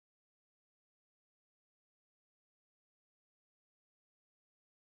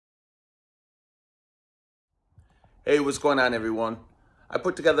Hey, what's going on, everyone? I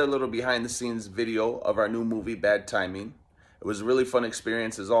put together a little behind the scenes video of our new movie, Bad Timing. It was a really fun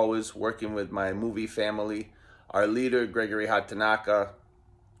experience, as always, working with my movie family, our leader, Gregory Hatanaka.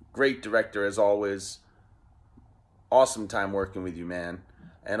 Great director, as always. Awesome time working with you, man.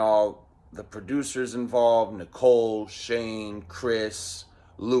 And all the producers involved, Nicole, Shane, Chris,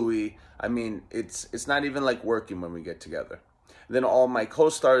 Louie. I mean, it's not even like working when we get together. Then all my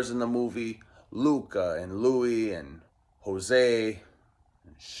co-stars in the movie, Luca and Louie and Jose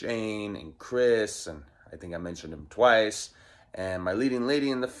and Shane and Chris, and I think I mentioned him twice. And my leading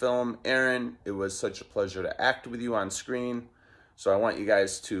lady in the film, Erin. It was such a pleasure to act with you on screen. So I want you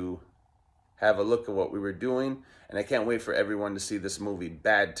guys to have a look at what we were doing. And I can't wait for everyone to see this movie,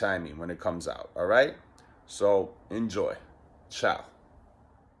 Bad Timing, when it comes out. All right? So enjoy. Ciao.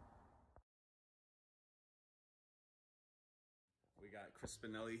 We got Chris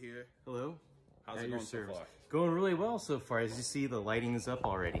Spinelli here. Hello. How's it going so far? Going really well so far. As you see, the lighting is up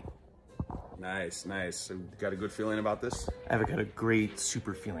already. Nice, nice. So got a good feeling about this? I've got a great,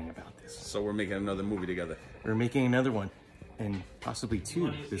 super feeling about this. So we're making another movie together. We're making another one, and possibly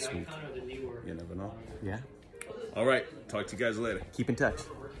two this week. You never know. Yeah. All right. Talk to you guys later. Keep in touch.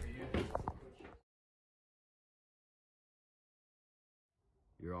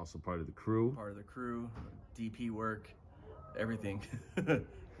 You're also part of the crew. Part of the crew, DP work, everything.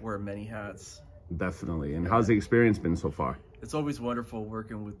 Wear many hats. Definitely. And how's the experience been so far? It's always wonderful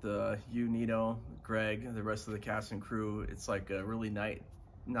working with you, Nino, Greg, and the rest of the cast and crew. It's like a really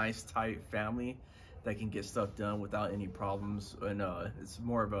nice, tight family that can get stuff done without any problems. And it's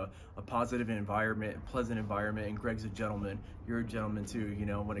more of a positive environment, pleasant environment. And Greg's a gentleman. You're a gentleman too, you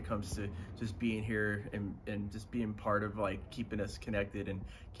know, when it comes to just being here and just being part of like keeping us connected and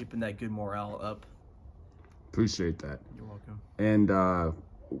keeping that good morale up. Appreciate that. You're welcome. And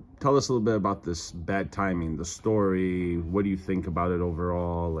tell us a little bit about this Bad Timing, the story. What do you think about it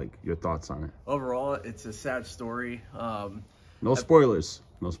overall? Like your thoughts on it? Overall, it's a sad story. No spoilers.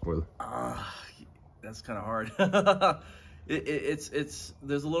 No spoiler. That's kind of hard. It's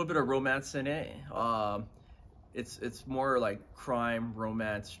there's a little bit of romance in it. It's more like crime,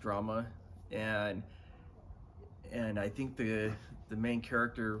 romance, drama, and I think the main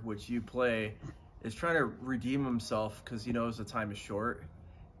character, which you play, is trying to redeem himself because he knows the time is short.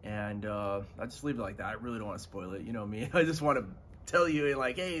 And I just leave it like that. I really don't want to spoil it. You know me. I just want to tell you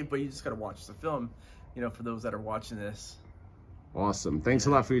like, hey, but you just gotta watch the film. You know, for those that are watching this. Awesome. Thanks a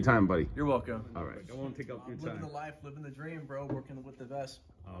lot for your time, buddy. You're welcome. All right. I won't take up your Living time. the life, living the dream, bro. Working with the best.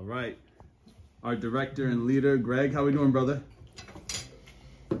 All right. Our director and leader, Greg. How we doing, brother?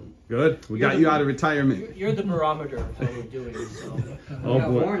 Good. We got you out of retirement. You're the barometer of how we're doing, so. Oh, got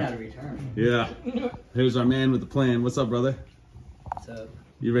boy. Warren out of retirement. Yeah. Here's our man with the plan. What's up, brother? What's up?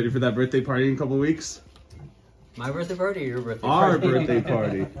 You ready for that birthday party in a couple of weeks? My birthday party or your birthday Our party? birthday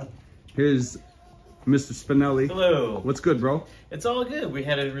party. Here's Mr. Spinelli. Hello. What's good, bro? It's all good. We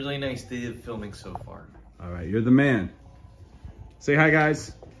had a really nice day of filming so far. All right, you're the man. Say hi,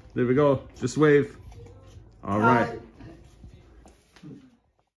 guys. There we go. Just wave. All right.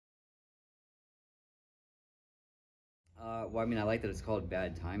 Well, I mean, I like that it's called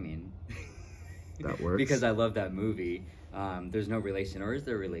Bad Timing. That works. Because I love that movie. There's no relation, or is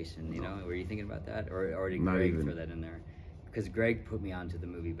there a relation? You know, were you thinking about that, or did Not Greg even. throw that in there? Because Greg put me onto the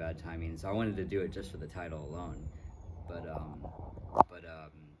movie Bad Timing, so I wanted to do it just for the title alone. But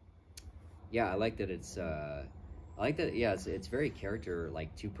yeah, I like that it's I like that. Yeah, it's very character,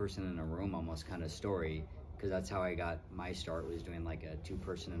 like two-person in a room almost kind of story. Because that's how I got my start, was doing like a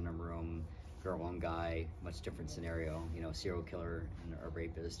two-person in a room, girl and guy, much different scenario, you know, serial killer and a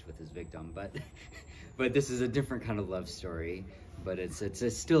rapist with his victim, but but this is a different kind of love story. But it's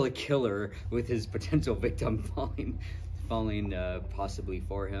still a killer with his potential victim falling possibly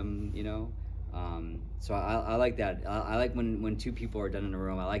for him, you know. So I like that. I like when two people are done in a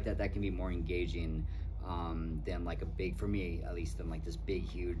room. I like that can be more engaging than like a big, for me at least, than like this big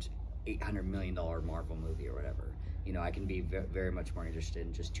huge $800 million Marvel movie or whatever. You know, I can be very much more interested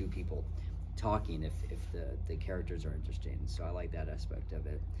in just two people talking if the characters are interesting. So I like that aspect of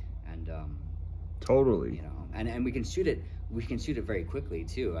it. And Totally. you know, and we can shoot it very quickly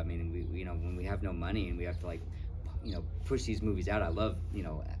too. I mean, we you know, when we have no money and we have to like, you know, push these movies out. I love, you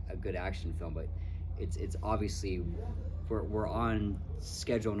know, a good action film, but it's obviously we're on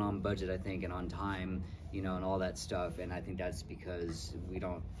schedule and on budget, I think, and on time, you know, and all that stuff. And I think that's because we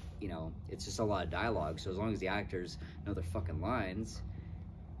don't, you know, it's just a lot of dialogue. So as long as the actors know their fucking lines.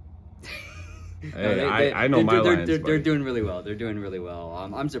 Hey, I know my lines. They're doing really well. They're doing really well.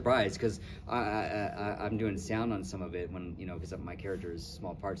 I'm surprised because I'm doing sound on some of it when, you know, because my character is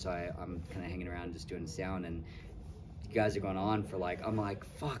small parts, so I'm kind of hanging around just doing sound, and you guys are going on for like, I'm like,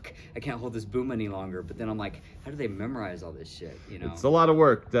 fuck, I can't hold this boom any longer. But then I'm like, how do they memorize all this shit? You know, It's a lot of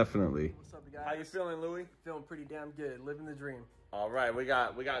work, definitely. What's up, you guys? How you feeling, Louie? Feeling pretty damn good. Living the dream. All right, we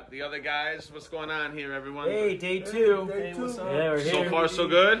got the other guys. What's going on here, everyone? Hey, day two. Hey, what's up? Yeah, we're So here. far, so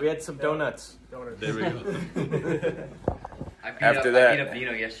good. We had some donuts. There we go. I beat After up, that- I beat up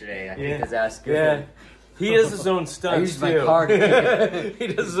Vino yesterday. I Yeah. think his ass good. Yeah. He does his own I stunts used my too. car to kick He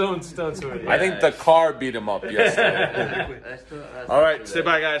does his own stunts over I there. think the car beat him up yesterday. All right, say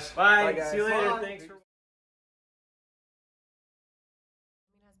bye, guys. Bye. Bye, guys. See you later. Bye. Thanks for.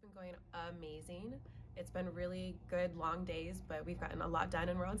 Has been going amazing. It's been really good long days, but we've gotten a lot done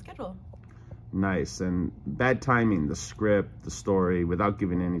and we're on schedule. Nice. And Bad Timing, the script, the story, without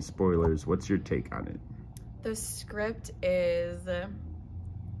giving any spoilers, what's your take on it? The script is...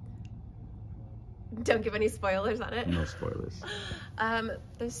 Don't give any spoilers on it. No spoilers.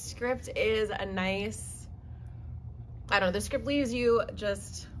 The script is a nice... I don't know, the script leaves you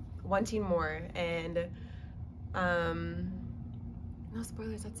just wanting more, and no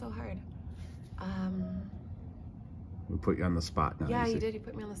spoilers, that's so hard. We put you on the spot now. Yeah, you you see. did. You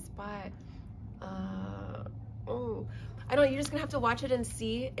put me on the spot. Oh, I don't know. You're just gonna have to watch it and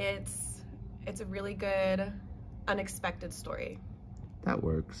see. It's a really good, unexpected story. That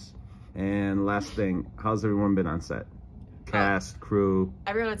works. And last thing, how's everyone been on set? Cast, crew.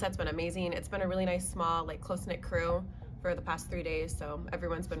 Everyone on set's been amazing. It's been a really nice, small, like close-knit crew for the past 3 days. So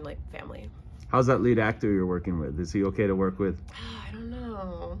everyone's been like family. How's that lead actor you're working with? Is he okay to work with? I don't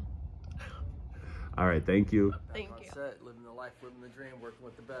know. All right, thank you. Thank On you. set, living the life, living the dream, working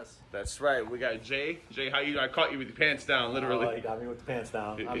with the best. That's right. We got Jay. Jay, how you? I caught you with your pants down, literally. Oh, you got me with the pants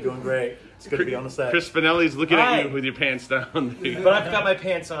down. I'm doing great. It's good to be on the set. Chris Spinelli's looking at Hi. you with your pants down. But I've got my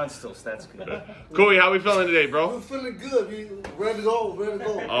pants on still, so that's good. Cooley, how we feeling today, bro? I'm feeling good. We ready to go. Ready to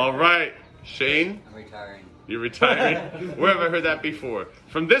go. All right, Shane, I'm retiring. you're retiring. Where have I heard that before?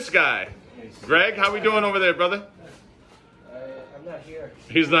 From this guy, Greg. How we doing over there, brother? I'm not here.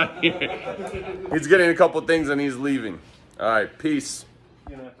 He's not here. He's getting a couple things and he's leaving. All right, peace.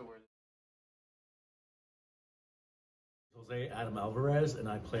 You don't have to worry. Jose Adam Alvarez, and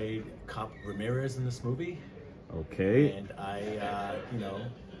I played Cop Ramirez in this movie. Okay. And I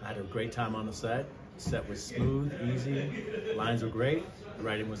had a great time on the set. The set was smooth, easy. Lines were great. The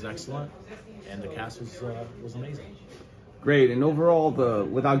writing was excellent, and the cast was amazing. Great. And overall,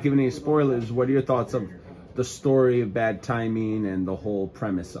 without giving any spoilers, what are your thoughts of the story of Bad Timing and the whole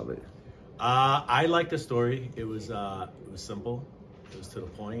premise of it? I liked the story. It was simple. It was to the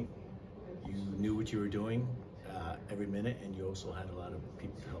point. You knew what you were doing every minute, and you also had a lot of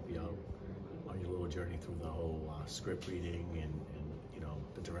people to help you out on your little journey through the whole script reading and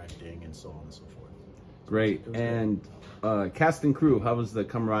the directing and so on and so forth. Great. It was And cast and crew, how was the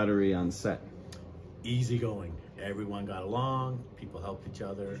camaraderie on set? easy going. Everyone got along. People helped each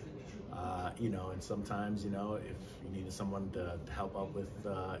other. And sometimes, if you needed someone to help out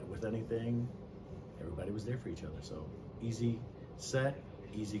with anything, everybody was there for each other. So easy set,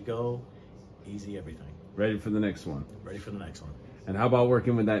 easy go, easy everything. Ready for the next one. Ready for the next one. And how about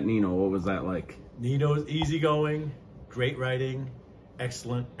working with that Nino? What was that like? Nino's easygoing, great writing,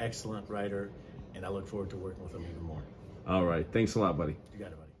 excellent writer, and I look forward to working with him even more. All right. Thanks a lot, buddy. You got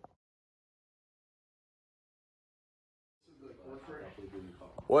it, buddy.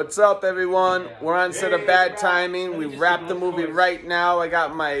 What's up, everyone? We're on set of Bad Timing. We wrapped the movie right now. I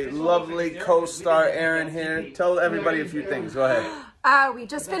got my lovely co-star Aaron here. Tell everybody a few things. Go ahead. We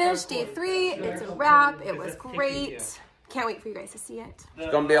just finished day 3. It's a wrap. It was great. Can't wait for you guys to see it.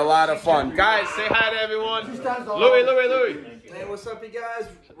 It's gonna be a lot of fun. Guys, say hi to everyone. Louis. Hey, what's up, you guys?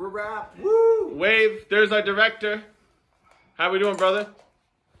 We're wrapped. Woo! Wave. There's our director. How we doing, brother?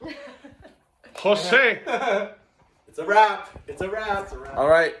 Jose. It's a wrap. It's a wrap. All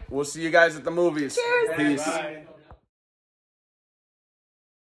right. We'll see you guys at the movies. Cheers. Peace.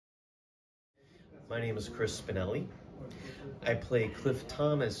 My name is Chris Spinelli. I play Cliff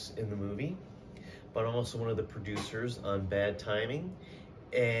Thomas in the movie, but I'm also one of the producers on Bad Timing.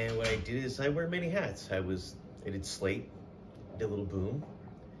 And what I did is I wear many hats. I did Slate, did a little Boom,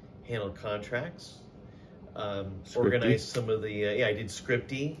 handled contracts, organized some of the, I did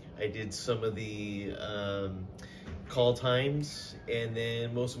Scripty, I did some of the call times, and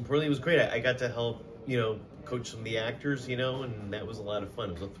then most importantly, it was great. I got to help, coach some of the actors, and that was a lot of fun.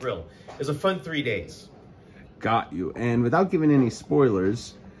 It was a thrill. It was a fun 3 days. Got you. And without giving any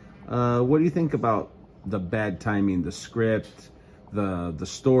spoilers, what do you think about the Bad Timing, the script, the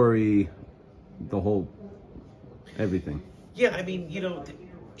story, the whole everything? Yeah, I mean,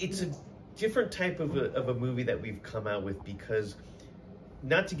 it's a different type of a movie that we've come out with because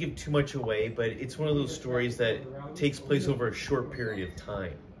not to give too much away, but it's one of those stories that takes place over a short period of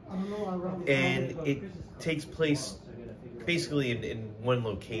time. And it takes place basically in one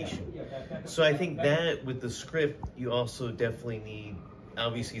location. So I think that with the script, you also definitely need,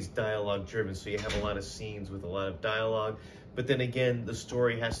 obviously it's dialogue driven, so you have a lot of scenes with a lot of dialogue. But then again, the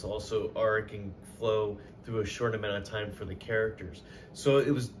story has to also arc and flow through a short amount of time for the characters. So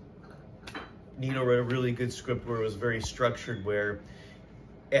it was, Nino wrote a really good script where it was very structured, where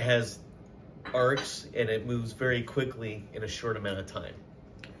it has arcs and it moves very quickly in a short amount of time.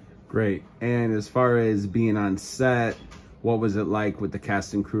 Great. And as far as being on set, what was it like with the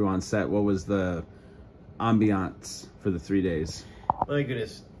cast and crew on set? What was the ambiance for the 3 days? My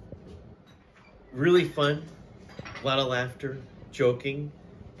goodness. Really fun. A lot of laughter, joking,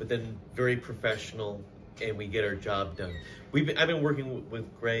 but then very professional, and we get our job done. I've been working with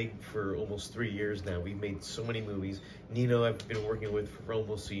Greg for almost 3 years now. We've made so many movies. Nino, I've been working with for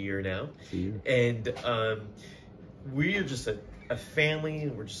almost a year now. And we're just a family.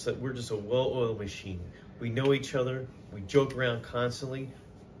 We're just a well-oiled machine. We know each other. We joke around constantly,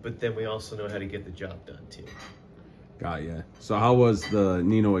 but then we also know how to get the job done too. Got ya. So how was the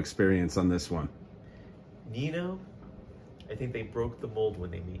Nino experience on this one? Nino, I think they broke the mold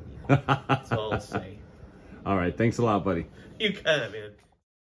when they made Nino. That's all I'll say. All right. Thanks a lot, buddy. You got it, man.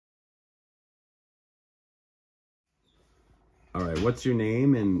 All right. What's your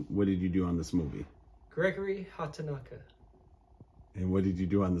name and what did you do on this movie? Gregory Hatanaka. And what did you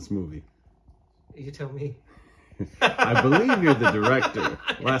do on this movie? You tell me. I believe you're the director.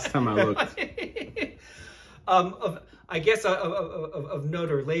 Last time I looked. I guess of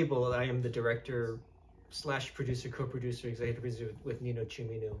note or label, I am the director / producer, co-producer, executive producer with Nino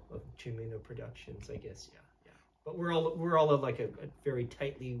Cimino of Cimino Productions. I guess, yeah. But we're all like a very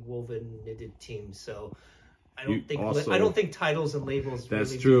tightly woven, knitted team. So I don't think titles and labels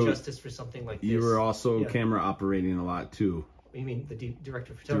really do justice for something like this. You were also camera operating a lot too. You mean the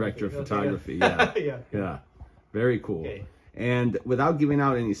director of photography? Director of photography, yeah. Yeah. Very cool. Okay. And without giving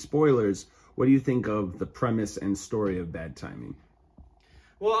out any spoilers, what do you think of the premise and story of Bad Timing?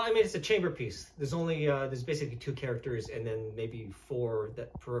 Well, I mean, it's a chamber piece. There's only there's basically 2 characters and then maybe 4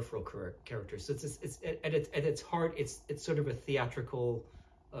 that peripheral characters. So it's at its heart, it's sort of a theatrical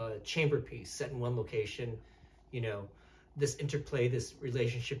chamber piece set in one location. You know, this interplay, this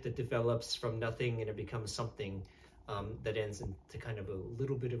relationship that develops from nothing and it becomes something that ends into kind of a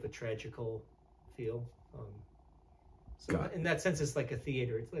little bit of a tragical feel. So in that sense, it's like a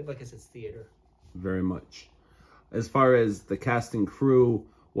theater. It's like I said, it's theater. Very much. As far as the cast and crew,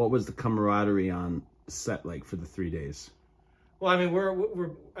 what was the camaraderie on set like for the 3 days? Well, I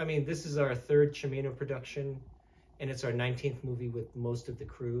mean, this is our 3rd Cimino production, and it's our 19th movie with most of the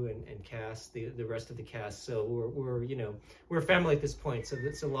crew and cast, the rest of the cast. So we're a family at this point. So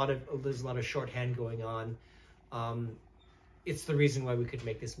there's a lot of shorthand going on. It's the reason why we could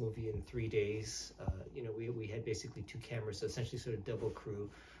make this movie in 3 days. We had basically 2 cameras, so essentially sort of double crew.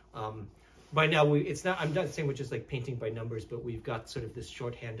 By now, I'm not saying we're just like painting by numbers, but we've got sort of this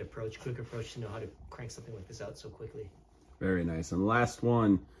shorthand approach, quick approach to know how to crank something like this out so quickly. Very nice. And last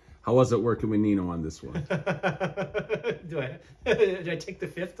one, how was it working with Nino on this one? Did I take the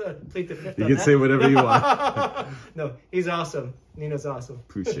 5th? Plead the 5th? You can say whatever you want. No, he's awesome. Nino's awesome.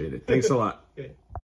 Appreciate it. Thanks a lot. Good.